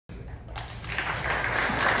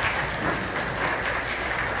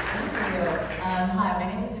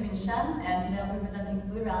Shem, and today I'll be presenting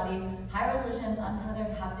fluid reality, high-resolution,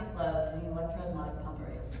 untethered haptic gloves using electroosmotic pump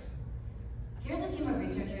arrays. Here's the team of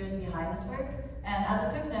researchers behind this work, and as a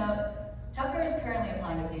quick note, Tucker is currently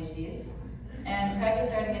applying to PhDs, and Craig is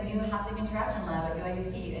starting a new haptic interaction lab at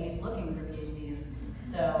UIUC, and he's looking for PhDs.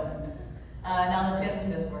 So now let's get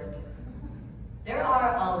into this work. There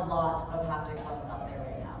are a lot of haptic gloves out there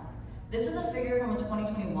right now. This is a figure from a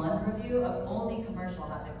 2021 review of only commercial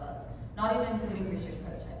haptic gloves, not even including research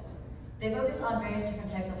prototypes. They focus on various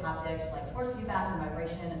different types of haptics, like force feedback and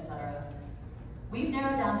vibration, etc. We've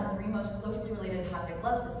narrowed down the 3 most closely related haptic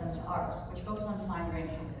glove systems to ours, which focus on fine-grained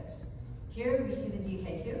haptics. Here we see the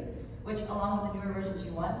DK2, which, along with the newer version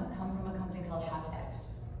G1, come from a company called haptX.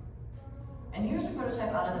 And here's a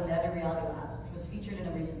prototype out of the Meta Reality Labs, which was featured in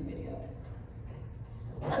a recent video.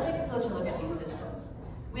 Let's take a closer look at these systems.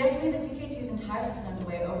 We estimate the DK2's entire system to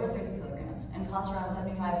weigh over 30 kilograms and cost around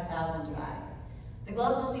 75,000 UI. The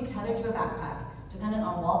gloves must be tethered to a backpack, dependent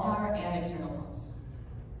on wall power and external pumps.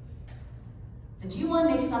 The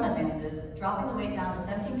G1 makes some advances, dropping the weight down to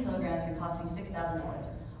 17 kilograms and costing $6,000,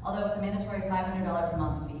 although with a mandatory $500 per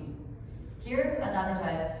month fee. Here, as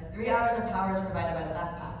advertised, 3 hours of power is provided by the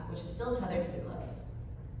backpack, which is still tethered to the gloves.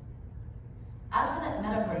 As for that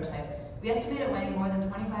Meta prototype, we estimate it weighing more than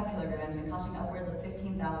 25 kilograms and costing upwards of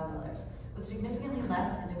 $15,000, with significantly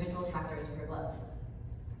less individual tactors per glove.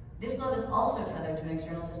 This glove is also tethered to an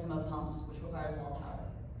external system of pumps, which requires wall power.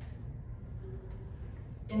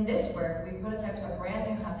 In this work, we've prototyped a brand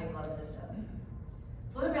new haptic glove system.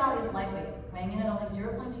 Fluid reality is lightweight, weighing in at only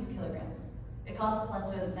 0.2 kilograms. It costs us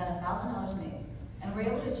less than $1,000 to make, and we're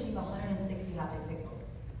able to achieve 160 haptic pixels.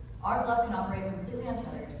 Our glove can operate completely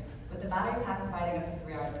untethered, with the battery pack providing up to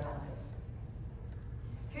 3 hours of haptics.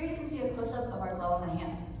 Here you can see a close-up of our glove on the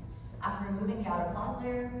hand. After removing the outer cloth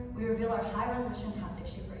layer, we reveal our high-resolution haptic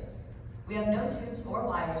shape arrays. We have no tubes or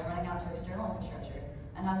wires running out to external infrastructure,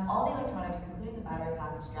 and have all the electronics, including the battery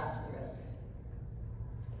pack, strapped to the wrist.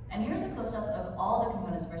 And here's a close-up of all the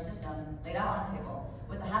components of our system laid out on a table,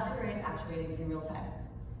 with the haptic arrays actuating in real time.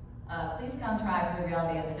 Please come try fluid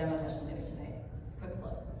reality at the demo session later today. Quick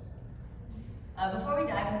plug. Before we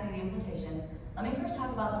dive into the implementation, let me first talk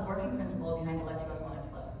about the working principle behind electroosmotic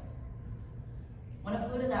flow. When a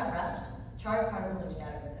fluid is at rest, charged particles are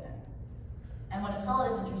scattered within it. And when a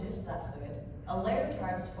solid is introduced to that fluid, a layer of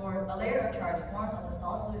charge forms on the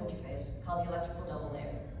solid fluid interface called the electrical double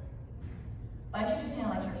layer. By introducing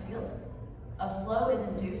an electric field, a flow is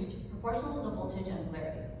induced proportional to the voltage and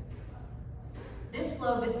polarity. This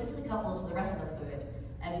flow viscously couples to the rest of the fluid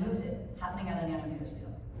and moves it, happening at a nanometer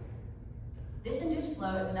scale. This induced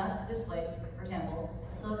flow is enough to displace, for example,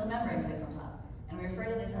 a silicon membrane placed on top, and we refer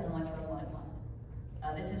to this as an electroosmotic pump.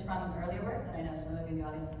 This is from earlier work that I know some of you in the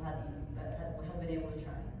audience have been able to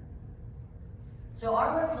try. So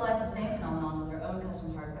our work utilized the same phenomenon with our own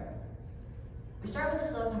custom hardware. We start with a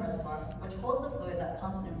silicon reservoir, which holds the fluid that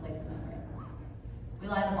pumps and inflates the membrane. We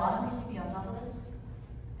line a bottom PCB on top of this,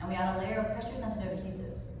 and we add a layer of pressure-sensitive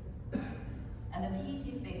adhesive, and the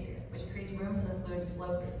PET spacer, which creates room for the fluid to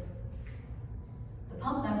flow through. The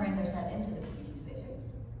pump membranes are set into the PET spacer.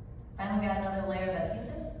 Finally, we add another layer of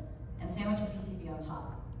adhesive and sandwich a PCB on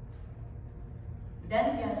top.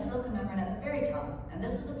 Then we add a silicon membrane at the very top, and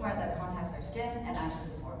this is the part that contacts our skin and actually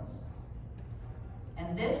deforms.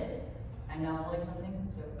 And this, I'm now holding something,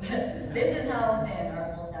 so this is how thin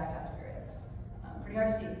our full stack haptic array is. Pretty hard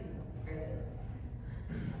to see because it's very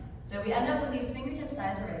thin. So we end up with these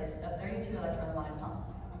fingertip-sized arrays of 32 electroosmotic pumps.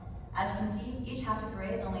 As you can see, each haptic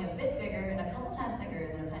array is only a bit bigger and a couple times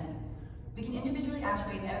thicker than a penny. We can individually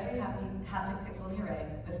actuate every haptic pixel in the array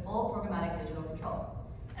with full programmatic digital control.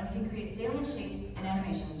 And we can create salient shapes and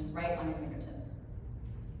animations right on your fingertip.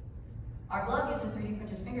 Our glove uses 3D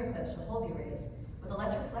printed finger clips to hold the arrays, with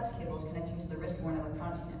electric flex cables connecting to the wrist-worn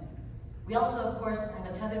electronics unit. We also, of course, have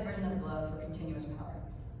a tethered version of the glove for continuous power.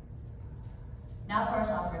 Now for our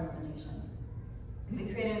software implementation. We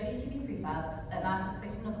created a PCB prefab that matched the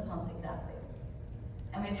placement of the pumps exactly.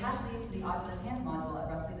 And we attached these to the Oculus Hands module at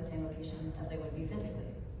roughly the same locations as they would be physically.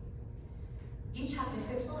 Each haptic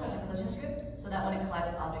pixel has a collision script so that when it collides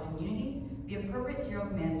with objects in Unity, the appropriate serial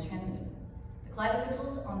command is transmitted. The collided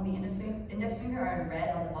pixels on the index finger are in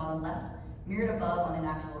red on the bottom left, mirrored above on an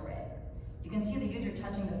actual array. You can see the user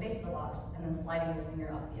touching the face of the box and then sliding the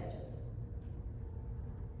finger off the edges.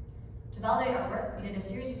 To validate our work, we did a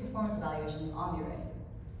series of performance evaluations on the array.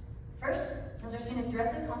 First, since our skin is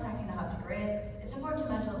directly contacting the haptic arrays, it's important to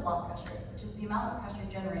measure the block pressure, which is the amount of pressure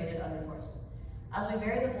generated under force. As we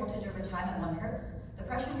vary the voltage over time at 1 Hz, the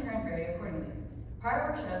pressure and current vary accordingly.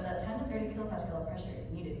 Prior work shows that 10 to 30 kilopascal pressure is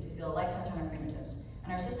needed to feel a light touch on our fingertips,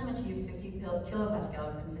 and our system achieves 50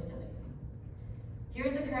 kilopascal consistently.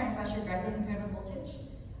 Here's the current pressure directly compared with voltage.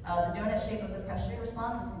 The donut shape of the pressure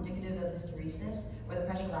response is indicative of hysteresis, where the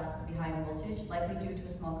pressure lags behind voltage, likely due to a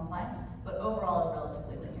small compliance, but overall is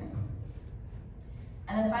relatively linear.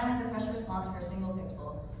 And then finally, the pressure response for a single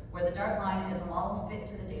pixel, where the dark line is a model fit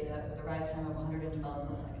to the data with a rise time of 112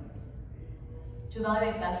 milliseconds. To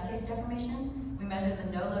evaluate best case deformation, we measured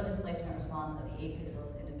the no-load displacement response of the 8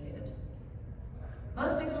 pixels indicated.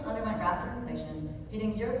 Most pixels underwent rapid inflation,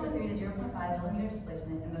 hitting 0.3 to 0.5 millimeter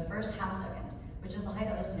displacement in the first half second, which is the height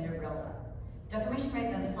of a standard rail tap. Deformation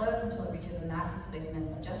rate then slows until it reaches a max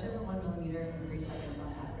displacement of just over 1 millimeter in 3 seconds on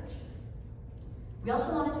average. We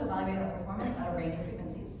also wanted to evaluate our performance at a range of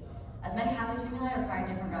frequencies, as many haptic stimuli require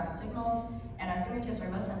different rapid signals, and our fingertips are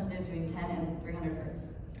most sensitive between 10 and 300 hertz.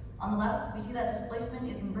 On the left, we see that displacement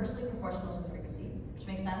is inversely proportional to the frequency, which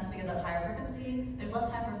makes sense because at higher frequency, there's less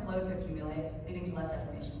time for flow to accumulate, leading to less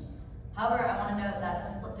deformation. However, I want to note that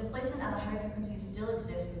displacement at the higher frequencies still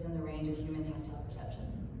exists within the range of human tactile perception.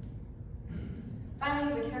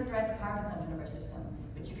 Finally, we characterized the power consumption of our system,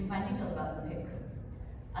 which you can find details about in the paper.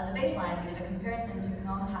 As a baseline, we did a comparison to a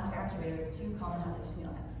common haptic actuator with 2 common haptic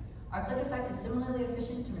stimuli. Our click effect is similarly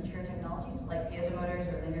efficient to mature technologies like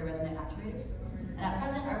piezomotors or linear resonant actuators. And at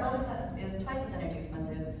present, our buzz effect is twice as energy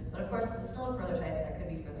expensive, but of course, this is still a prototype that could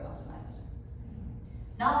be further optimized.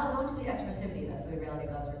 Now I'll go into the expressivity that fluid reality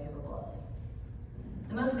gloves are capable of.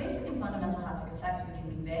 The most basic and fundamental haptic effect we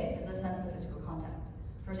can convey is the sense of physical contact.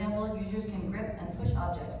 For example, users can grip and push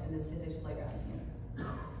objects in this physics playground scene.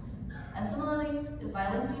 And similarly, this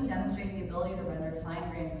violin scene demonstrates the ability to render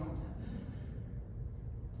fine-grained contact.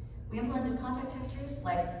 We implemented contact textures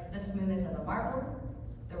like the smoothness of a marble,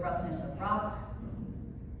 the roughness of rock,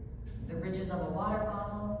 the ridges of a water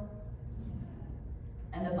bottle,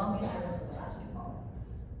 and the bumpy surface of a basketball.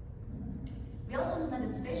 We also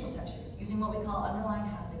implemented spatial textures using what we call underlying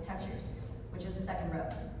haptic textures, which is the second row.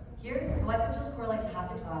 Here, the white pixels correlate to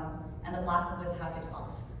haptics on, and the black with haptics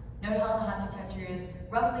off. Note how the haptic textures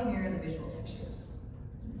roughly mirror the visual textures.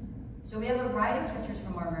 So we have a variety of textures for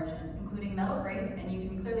more immersion, including metal grain, and you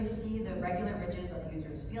can clearly see the regular ridges that the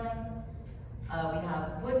user is feeling. We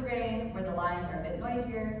have wood grain, where the lines are a bit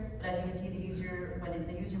noisier, but as you can see, when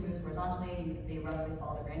the user moves horizontally, they roughly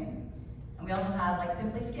follow the grain. And we also have like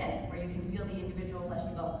pimply skin, where you can feel the individual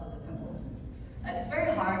fleshy bumps of the pimples. It's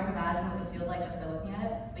very hard to imagine what this feels like just by looking at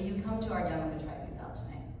it, but you come to our demo to try these out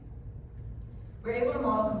tonight. We're able to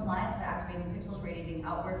model compliance by activating pixels radiating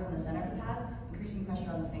outward from the center of the pad, increasing pressure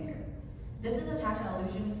on the finger. This is a tactile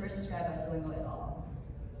illusion first described by Silingo et al.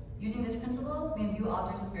 Using this principle, we imbue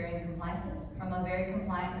objects with varying compliances, from a very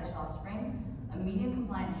compliant or soft spring, a medium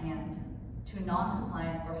compliant hand, to a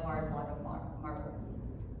non-compliant or hard block of marble.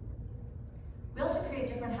 We also create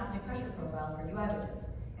different haptic pressure profiles for UI widgets,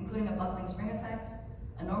 including a buckling spring effect,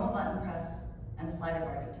 a normal button press, and slider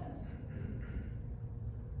bar detents.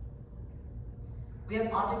 We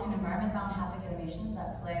have object and environment-bound haptic animations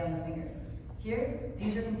that play on the finger. Here, the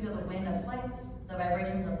user can feel the wind as swipes, the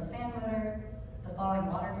vibrations of the fan motor, the falling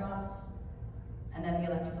water drops, and then the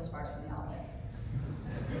electrical sparks from the outlet.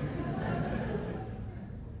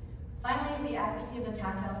 Finally, the accuracy of the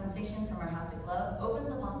tactile sensation from our haptic glove opens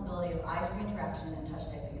the possibility of eye-screen interaction and touch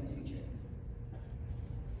typing in the future.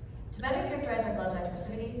 To better characterize our glove's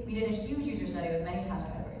expressivity, we did a huge user study with many task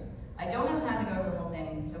categories. I don't have time to go over the whole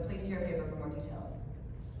thing, so please see our paper for more details.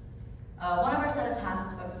 One of our set of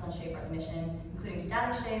tasks focused on shape recognition, including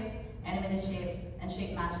static shapes, animated shapes, and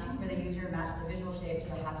shape matching, where the user matched the visual shape to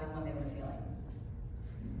the haptic one they were feeling.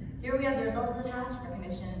 Here we have the results of the task,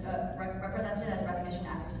 represented as recognition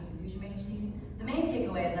accuracy confusion matrices. The main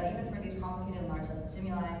takeaway is that even for these complicated and large sets of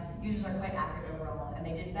stimuli, users are quite accurate overall, and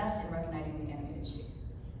they did best in recognizing the animated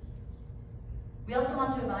shapes. We also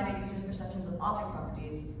wanted to evaluate users' perceptions of object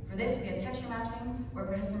properties. For this, we had texture matching, where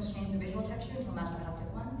participants changed the visual texture to match the haptic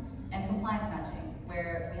one, and compliance matching,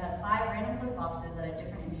 where we had 5 random click boxes that had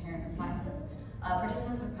different inherent compliances.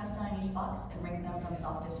 Participants would press down in each box and rank them from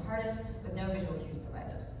softest to hardest with no visual cues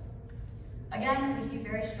provided. Again, we see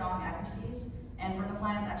very strong accuracies, and for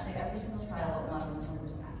compliance, actually every single trial but one was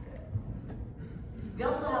 100% accurate. We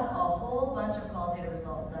also have a whole bunch of qualitative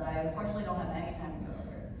results that I unfortunately don't have any time to go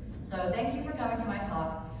over. So thank you for coming to my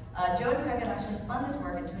talk. Joe and Craig have actually spun this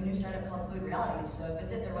work into a new startup called Fluid Reality, so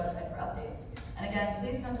visit their website for updates. And again,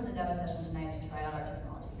 please come to the demo session tonight to try out our technology.